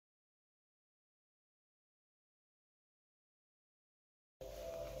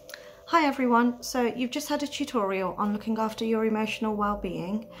Hi everyone, so you've just had a tutorial on looking after your emotional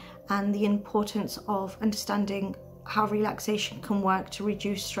well-being and the importance of understanding how relaxation can work to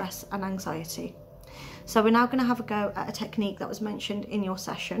reduce stress and anxiety. So we're now going to have a go at a technique that was mentioned in your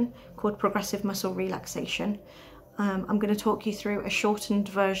session called progressive muscle relaxation. I'm going to talk you through a shortened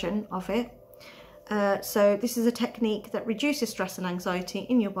version of it. So this is a technique that reduces stress and anxiety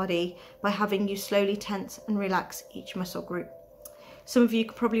in your body by having you slowly tense and relax each muscle group. Some of you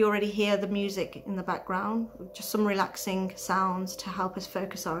could probably already hear the music in the background, just some relaxing sounds to help us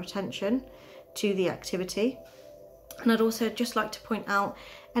focus our attention to the activity. And I'd also just like to point out,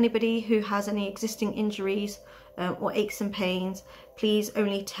 anybody who has any existing injuries or aches and pains, please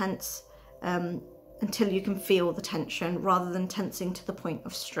only tense until you can feel the tension rather than tensing to the point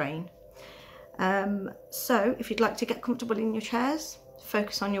of strain. So if you'd like to get comfortable in your chairs,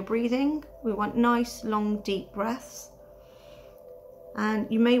 focus on your breathing. We want nice, long, deep breaths. And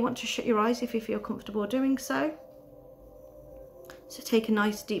you may want to shut your eyes if you feel comfortable doing so. So take a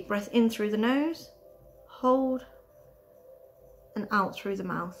nice deep breath in through the nose, hold, and out through the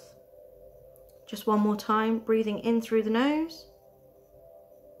mouth. Just one more time, breathing in through the nose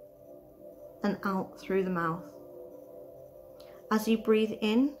and out through the mouth. As you breathe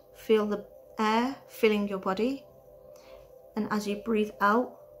in, feel the air filling your body, and as you breathe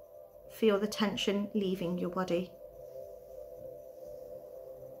out, feel the tension leaving your body.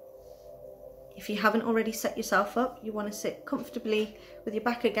 If you haven't already set yourself up, you want to sit comfortably with your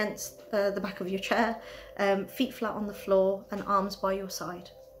back against the back of your chair, feet flat on the floor and arms by your side.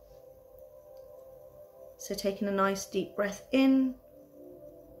 So taking a nice deep breath in,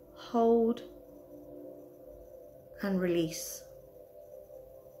 hold and release.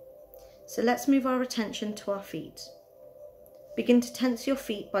 So let's move our attention to our feet. Begin to tense your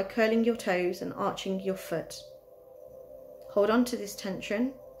feet by curling your toes and arching your foot. Hold on to this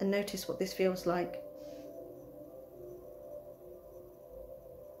tension and notice what this feels like.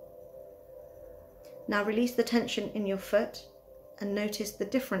 Now release the tension in your foot and notice the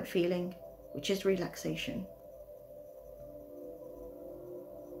different feeling, which is relaxation.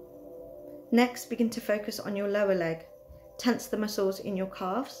 Next, begin to focus on your lower leg. Tense the muscles in your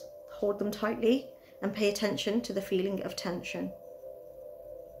calves, hold them tightly, and pay attention to the feeling of tension.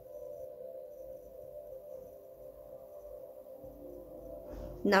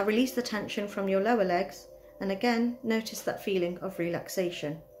 Now release the tension from your lower legs and again notice that feeling of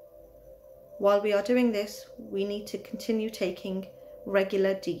relaxation. While we are doing this, we need to continue taking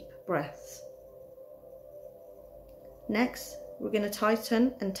regular deep breaths. Next, we're going to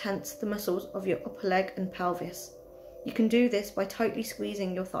tighten and tense the muscles of your upper leg and pelvis. You can do this by tightly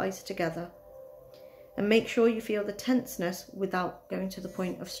squeezing your thighs together. And make sure you feel the tenseness without going to the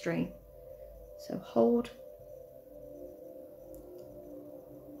point of strain. So hold.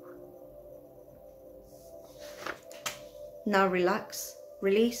 Now relax,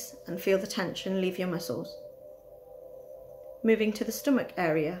 release and feel the tension leave your muscles. Moving to the stomach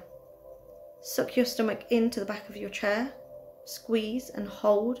area. Suck your stomach into the back of your chair, squeeze and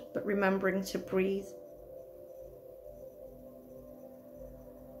hold, but remembering to breathe.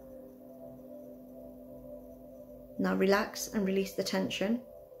 Now relax and release the tension.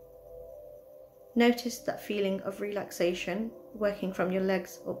 Notice that feeling of relaxation working from your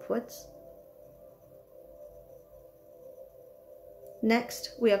legs upwards.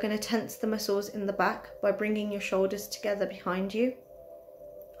 Next, we are going to tense the muscles in the back by bringing your shoulders together behind you.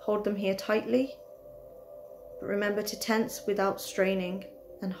 Hold them here tightly, but remember to tense without straining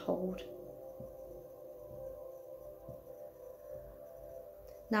and hold.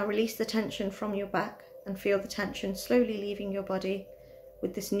 Now release the tension from your back and feel the tension slowly leaving your body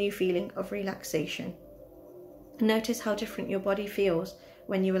with this new feeling of relaxation. Notice how different your body feels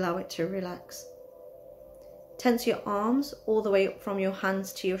when you allow it to relax. Tense your arms all the way up from your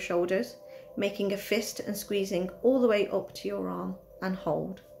hands to your shoulders, making a fist and squeezing all the way up to your arm and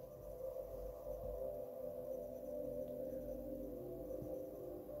hold.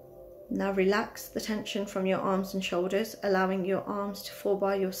 Now relax the tension from your arms and shoulders, allowing your arms to fall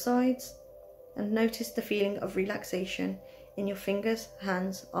by your sides, and notice the feeling of relaxation in your fingers,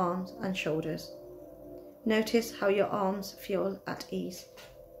 hands, arms and shoulders. Notice how your arms feel at ease.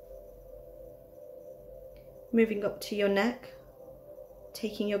 Moving up to your neck,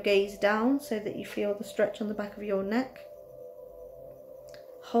 taking your gaze down so that you feel the stretch on the back of your neck.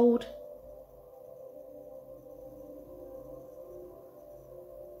 Hold.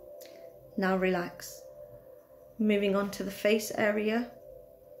 Now relax. Moving on to the face area.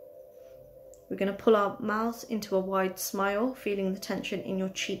 We're going to pull our mouths into a wide smile, feeling the tension in your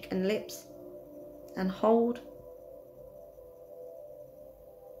cheek and lips, and hold.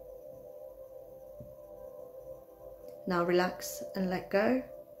 Now relax and let go.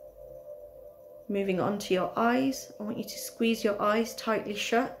 Moving on to your eyes, I want you to squeeze your eyes tightly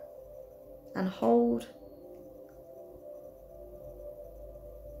shut and hold.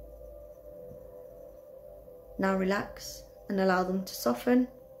 Now relax and allow them to soften.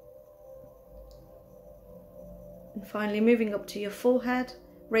 And finally moving up to your forehead,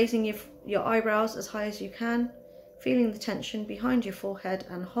 raising your eyebrows as high as you can, feeling the tension behind your forehead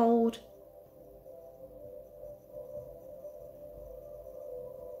and hold.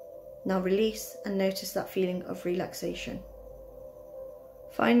 Now release and notice that feeling of relaxation.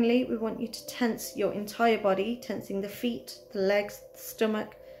 Finally, we want you to tense your entire body, tensing the feet, the legs, the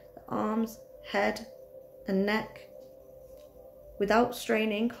stomach, the arms, head and neck. Without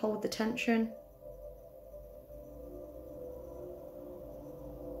straining, hold the tension.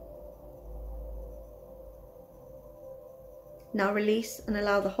 Now release and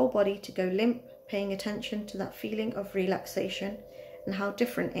allow the whole body to go limp, paying attention to that feeling of relaxation and how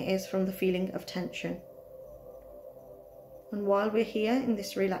different it is from the feeling of tension. And while we're here in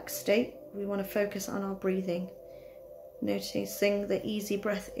this relaxed state, we want to focus on our breathing, noticing the easy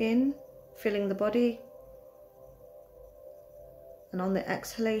breath in, filling the body, and on the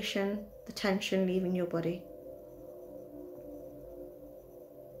exhalation, the tension leaving your body.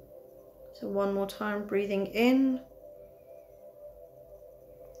 So one more time, breathing in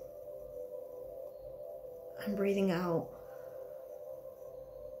and breathing out.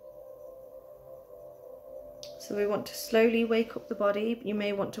 So we want to slowly wake up the body. You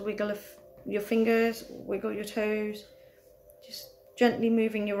may want to wiggle your fingers, wiggle your toes, just gently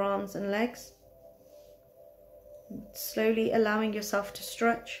moving your arms and legs. And slowly allowing yourself to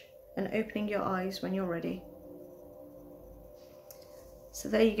stretch and opening your eyes when you're ready. So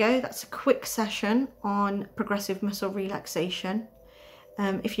there you go, that's a quick session on progressive muscle relaxation.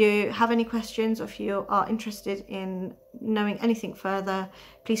 If you have any questions or if you are interested in knowing anything further,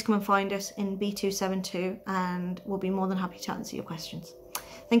 please come and find us in B272 and we'll be more than happy to answer your questions.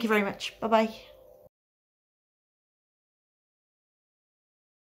 Thank you very much. Bye bye.